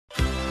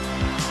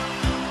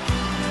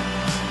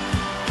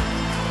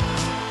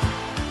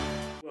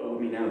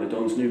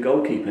Wimbledon's new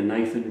goalkeeper,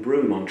 Nathan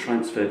Broome, on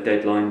transfer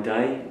deadline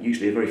day.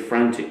 Usually a very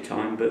frantic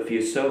time, but for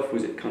yourself,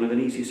 was it kind of an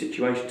easier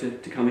situation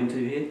to come into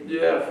here?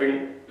 Yeah, I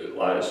think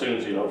like as soon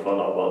as found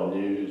out about the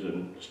news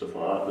and stuff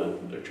like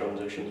that, the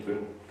transition's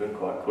been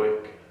quite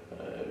quick.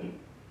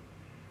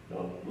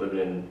 Living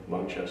in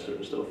Manchester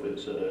and stuff,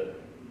 it's a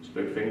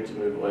big thing to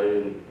move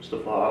away and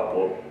stuff like that.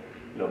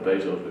 But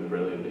Bayes has been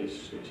brilliant.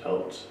 He's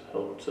helped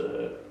help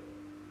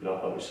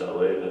me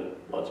settle in, and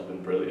lads have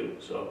been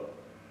brilliant. So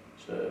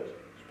it's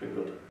been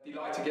good. He'd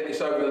like to get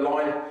this over the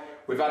line.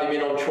 We've had him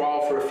in on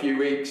trial for a few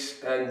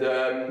weeks,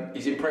 and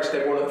he's impressed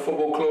everyone at the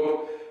football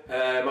club.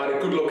 I had a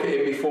good look at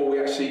him before we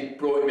actually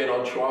brought him in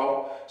on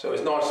trial, so it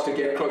was nice to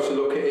get a closer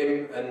look at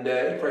him, and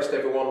impressed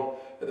everyone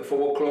at the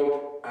football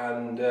club,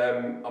 and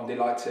I'm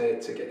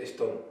delighted to get this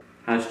done.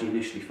 How did you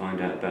initially find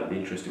out about the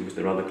interest, and was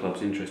there other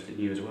clubs interested in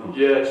you as well?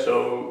 Yeah,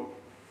 so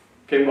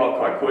came back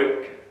quite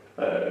quick.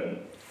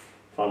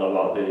 Found out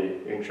about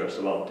the interest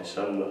about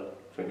December,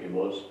 I think it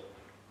was.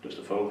 Just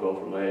a phone call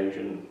from my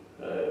agent.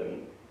 I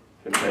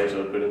think Bayes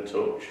had been in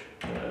touch,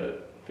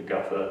 the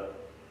gaffer,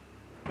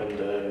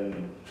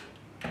 and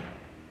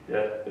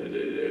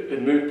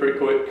it moved pretty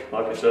quick,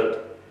 like I said.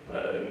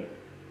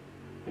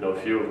 A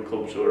few of the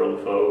clubs were on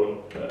the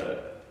phone,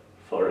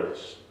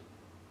 Forest,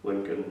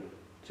 Lincoln,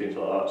 teams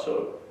like that.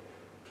 So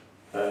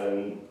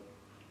a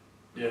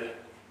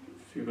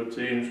few good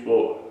teams,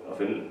 but I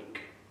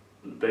think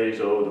Bayes,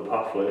 the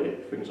pathway,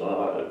 things like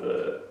that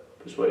have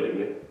persuaded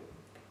me.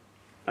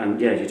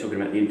 And yeah, you're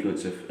talking about the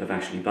influence of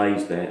Ashley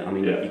Bayes there. I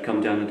mean, you come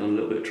down and done a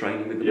little bit of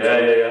training with them?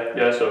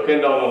 Yeah. So I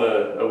came down on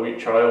a week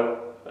trial,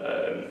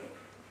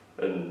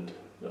 and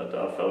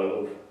I fell in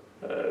love.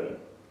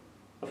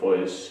 I thought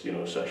his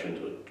sessions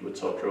were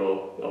top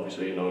draw.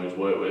 Obviously, his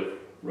work with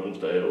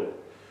Runsdale,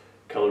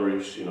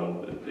 Kelleroos,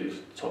 these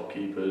top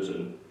keepers,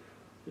 and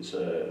it's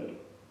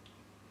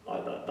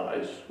like that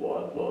is what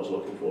I was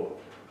looking for.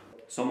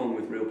 Someone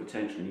with real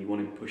potential, and you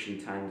want him pushing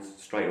Tans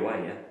straight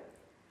away, yeah?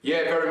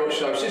 Yeah, very much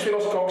so. Since we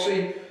lost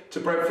Coxey to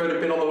Brentford,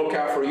 I've been on the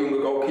lookout for a younger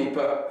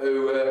goalkeeper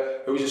who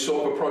is a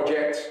sort of a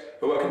project,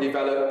 who I can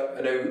develop,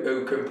 and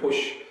who can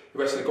push the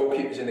rest of the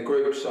goalkeepers in the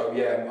group. So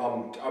yeah,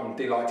 I'm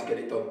delighted to get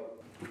it done.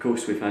 Of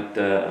course, we've had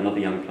another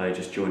young player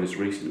just join us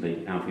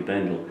recently, Alfie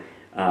Bendel,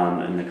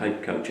 and the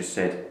coach has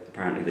said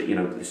apparently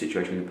that the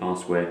situation in the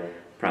past where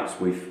perhaps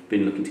we've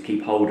been looking to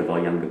keep hold of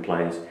our younger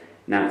players.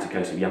 Now it's a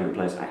case of younger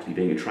players actually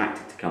being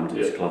attracted to come to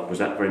this club. Was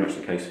that very much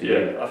the case for you?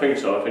 Yeah, I think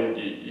so. I think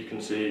you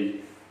can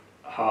see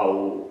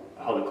how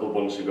the club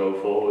wants to go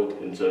forward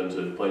in terms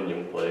of playing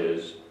young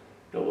players,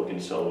 looking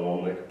to sell them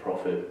on, make a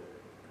profit.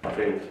 I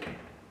think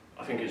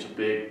it's a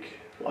big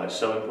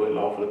selling point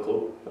now for the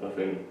club, and I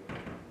think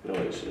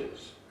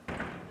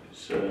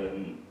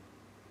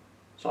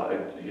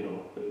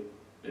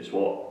it's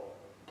what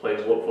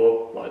players look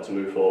for, to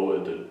move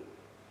forward and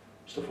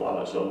stuff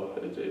like that. So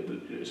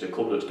it's a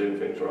club that's doing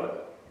things right.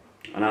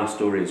 And our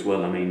story as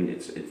well. I mean,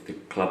 it's the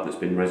club that's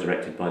been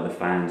resurrected by the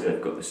fans.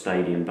 They've got the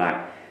stadium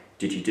back.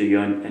 Did you do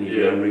any of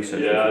your own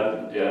research?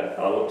 Yeah,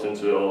 I looked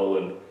into it all,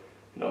 and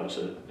it's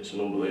an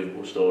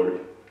unbelievable story.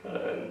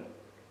 I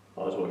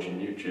was watching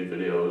YouTube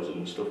videos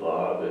and stuff like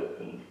that of it,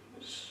 and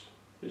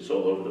it's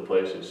all over the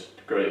place. It's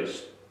the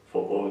greatest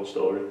footballing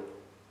story,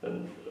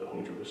 and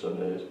 100%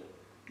 it is.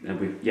 And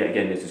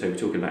again, as I say, we're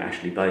talking about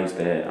Ashley Bayes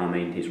there. I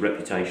mean, his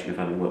reputation of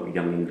having worked with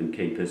young England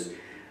keepers,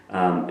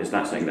 is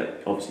that something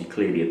that obviously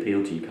clearly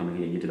appealed to you coming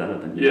here, your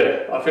development?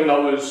 Yeah, I think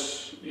that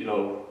was,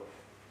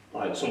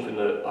 something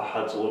that I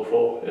had to look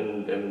for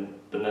in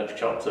the next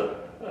chapter,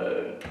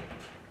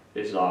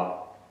 is that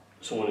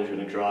someone who's going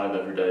to drive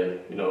every day.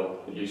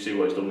 You see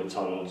what he's done with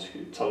Tans.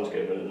 Tans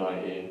came in at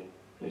 19, and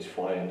he's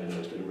flying and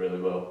he's doing really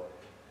well.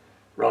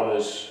 Ram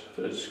has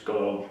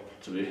gone on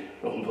to be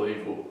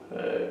unbelievable,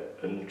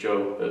 and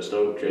Joe at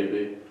Stoke,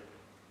 JB,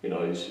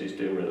 he's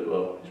doing really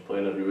well. He's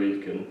playing every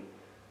week, and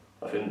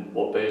I think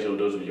what Bayes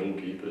does with young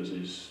keepers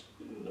is,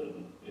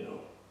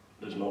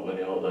 there's not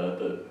many out there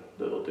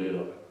that'll do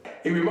that.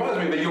 He reminds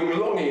me of the young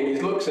Longy in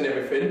his looks and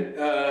everything.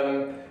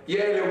 A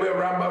little bit of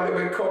Rambo, a little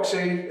bit of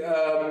Coxey.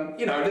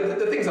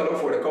 The things I look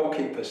for in a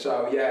goalkeeper.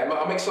 So yeah,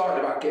 I'm excited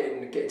about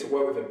getting to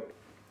work with him.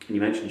 And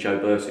you mentioned Joe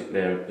Bursick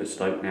there at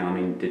Stoke now. I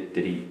mean, did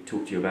he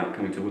talk to you about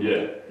coming to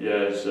Wimbledon?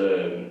 Yeah. As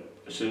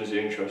soon as the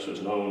interest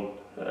was known,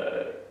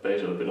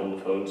 Bayes had been on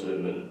the phone to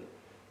him, and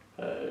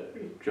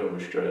Joe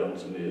was straight on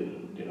to me,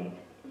 and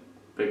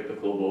picked the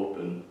club up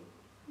and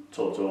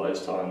talked about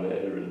his time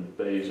there and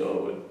Bayes,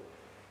 and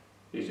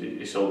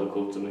he sold the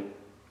club to me.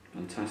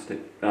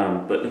 Fantastic.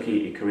 But looking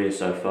at your career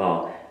so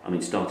far, I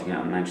mean, starting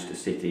out in Manchester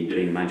City,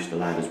 being a Manchester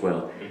lad as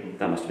well,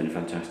 that must have been a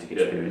fantastic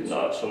experience.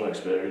 Yeah, some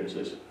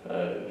experiences.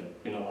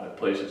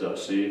 Places I've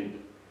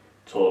seen,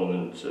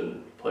 tournaments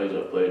and players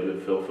I've played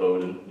with, Phil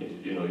Foden,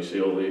 you see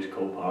all these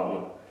Cole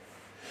Palmer,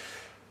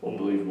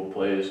 unbelievable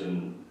players,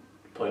 and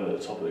playing at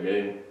the top of the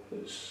game.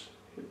 It's,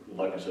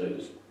 like I say,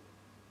 it's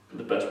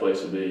the best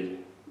place to be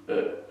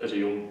as a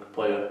young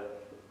player,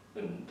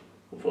 and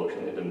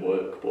unfortunately it didn't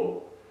work,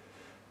 but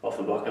off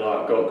the back of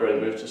that, got a great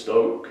move to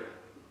Stoke.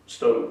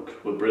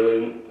 Stoke were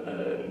brilliant.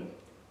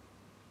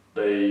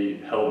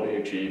 they helped me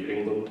achieve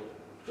England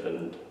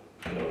and,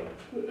 you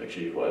know,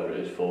 achieve whatever it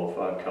is, 4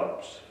 or 5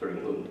 caps for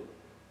England.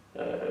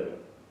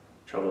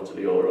 Travelled to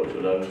the Euros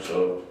with them,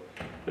 so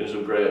been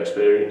some great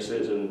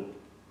experiences, and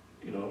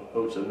you know,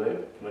 hope to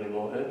make many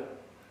more here.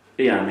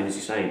 Yeah, I mean, as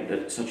you say,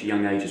 at such a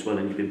young age as well,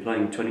 and you've been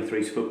playing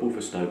 23s football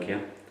for Stoke, yeah?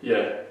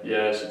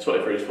 Yeah, so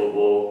 23s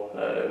football,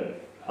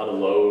 had a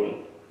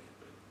loan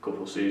a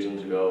couple of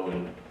seasons ago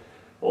and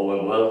all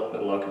went well,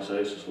 and like I say,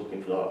 it's just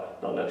looking for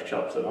that next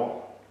chapter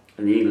now.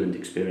 And the England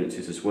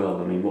experiences as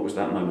well, I mean, what was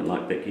that moment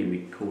like, Becky, and we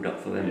called up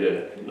for them?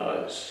 Yeah,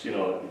 no, it's, you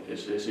know,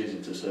 it's easy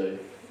to say,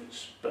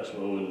 it's best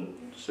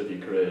moments of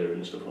your career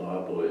and stuff like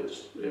that,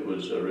 but it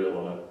was a real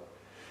honour.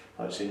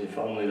 Like seeing your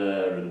family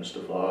there and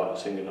stuff like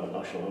that, singing that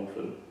national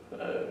anthem,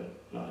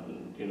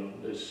 you know,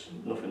 there's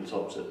nothing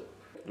tops it.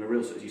 And a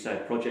real, as you say, a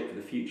project for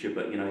the future,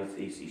 but you know,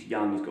 he's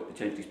young, he's got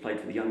potential, he's played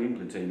for the young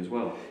England team as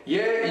well.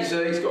 Yeah,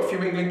 he's got a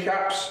few England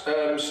caps,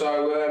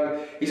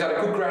 so he's had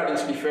a good grounding,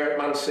 to be fair, at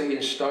Man City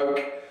and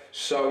Stoke.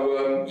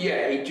 So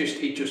yeah, he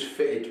just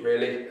fitted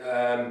really.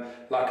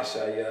 Like I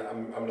say,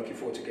 I'm looking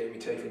forward to getting my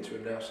teeth into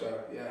him now. So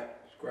yeah,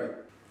 it's great.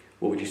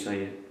 What would you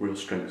say your real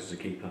strength as a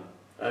keeper?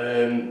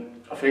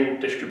 I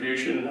think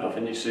distribution. I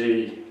think you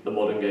see the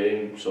modern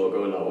game sort of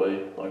going that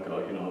way. Like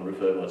you know, I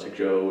refer back to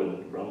Joe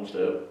and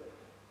Ramsdale,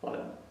 like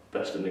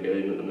best in the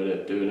game at the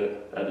minute, doing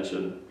it.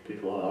 Edison,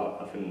 people like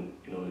that. I think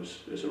you know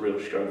it's a real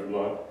strength of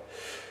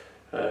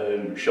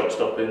mine. Shot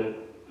stopping,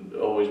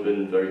 always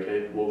been very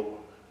capable.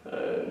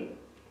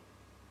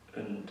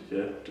 And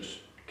yeah, just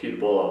keep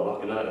the ball out of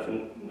the back of net. I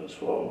think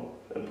that's what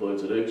I'm employed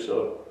to do.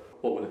 So,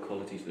 what were the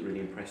qualities that really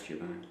impressed you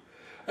about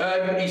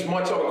him? He's my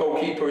type of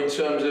goalkeeper in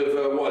terms of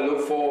what I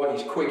look for.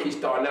 He's quick, he's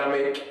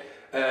dynamic,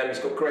 he's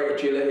got great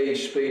agility,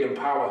 speed and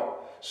power.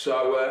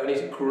 So, and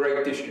he's a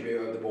great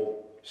distributor of the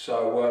ball.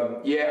 So,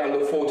 yeah, I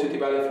look forward to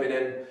developing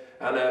him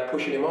and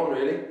pushing him on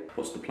really.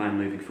 What's the plan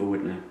moving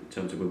forward now in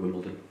terms of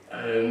Wimbledon?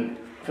 I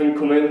think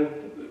come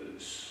in,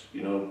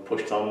 you know,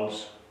 push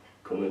tons.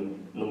 Come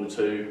in number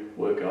 2,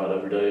 work hard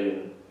every day,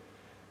 and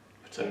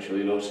potentially,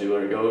 you know, see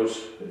where it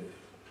goes.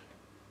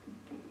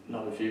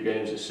 Have a few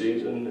games this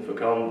season if I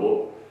can,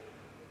 but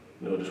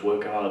you know, just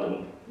work hard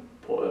and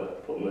put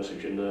a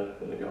message in the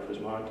gaffer's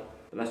mind.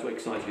 But that's what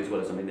excites you as well,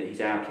 as I mean, that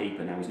he's our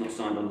keeper now. He's not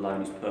signed on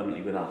loan; he's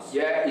permanently with us.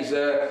 Yeah,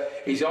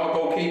 he's our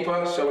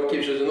goalkeeper, so it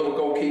gives us another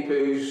goalkeeper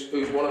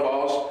who's one of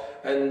ours,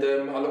 and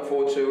I look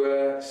forward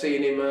to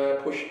seeing him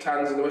push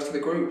Tans and the rest of the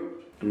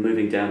group. And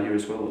moving down here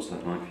as well, what's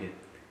that like for you?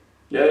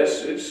 Yeah,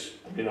 it's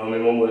you know, my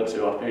mum weren't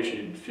too happy, she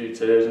had a few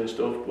tears and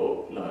stuff,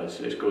 but no,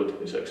 it's good,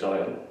 it's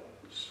exciting.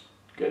 It's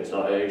getting to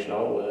that age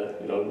now where,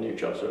 you know, new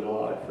chapter in my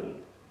life, and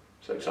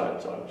it's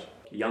exciting times.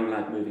 A young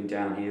lad moving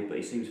down here, but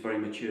he seems very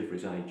mature for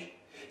his age.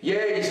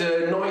 Yeah, he's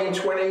 19,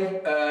 20,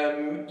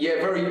 yeah,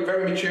 very,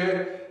 very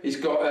mature. He's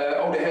got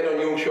older head on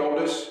young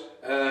shoulders,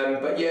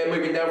 but yeah,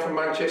 moving down from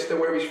Manchester,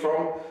 where he's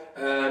from,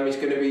 he's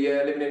going to be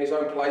living in his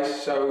own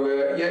place. So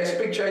yeah, it's a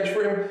big change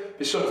for him.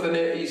 It's something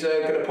that he's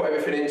going to put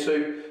everything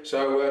into.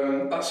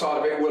 So that side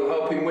of it will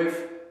help him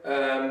with,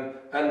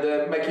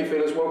 and make him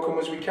feel as welcome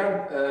as we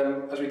can,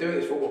 as we do at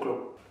this football club.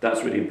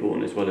 That's really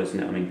important as well, isn't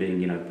it? I mean, being,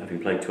 you know, having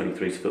played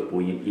 23s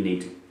football, you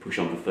need to push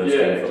on for first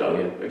team football.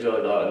 Yeah,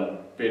 exactly that. And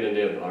being in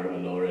the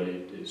environment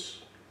already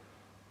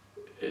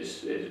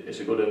it's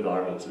a good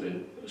environment to be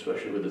in,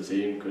 especially with the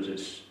team, because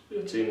it's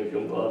a team of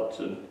young lads,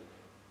 and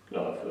you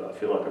know, I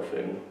feel like I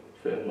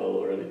fit in well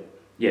already.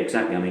 Yeah,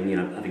 exactly. I mean, you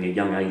know, having a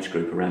young age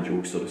group around you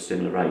all sort of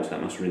similar age,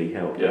 that must really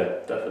help. Yeah,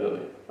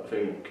 definitely. I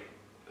think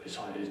it's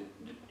like,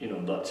 you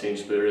know, that team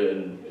spirit,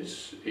 and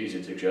it's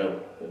easy to gel,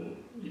 and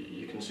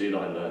you can see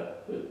that in there.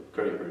 A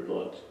great group of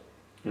lads.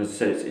 And as I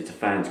said, it's a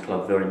fans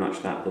club, very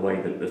much that, the way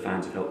that the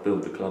fans have helped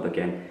build the club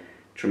again.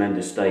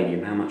 Tremendous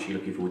stadium. How much are you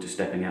looking forward to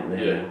stepping out there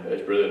now? Yeah,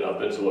 it's brilliant. I've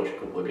been to watch a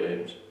couple of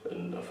games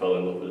and I fell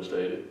in love with the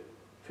stadium.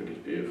 I think it's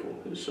beautiful.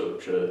 It's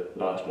such a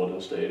nice modern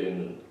stadium,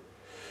 and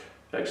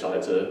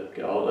excited to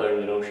get out there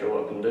and, you know, show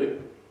what I can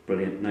do.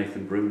 Brilliant.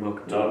 Nathan Broome,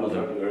 welcome to No,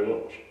 Wimbledon. thank you very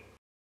much.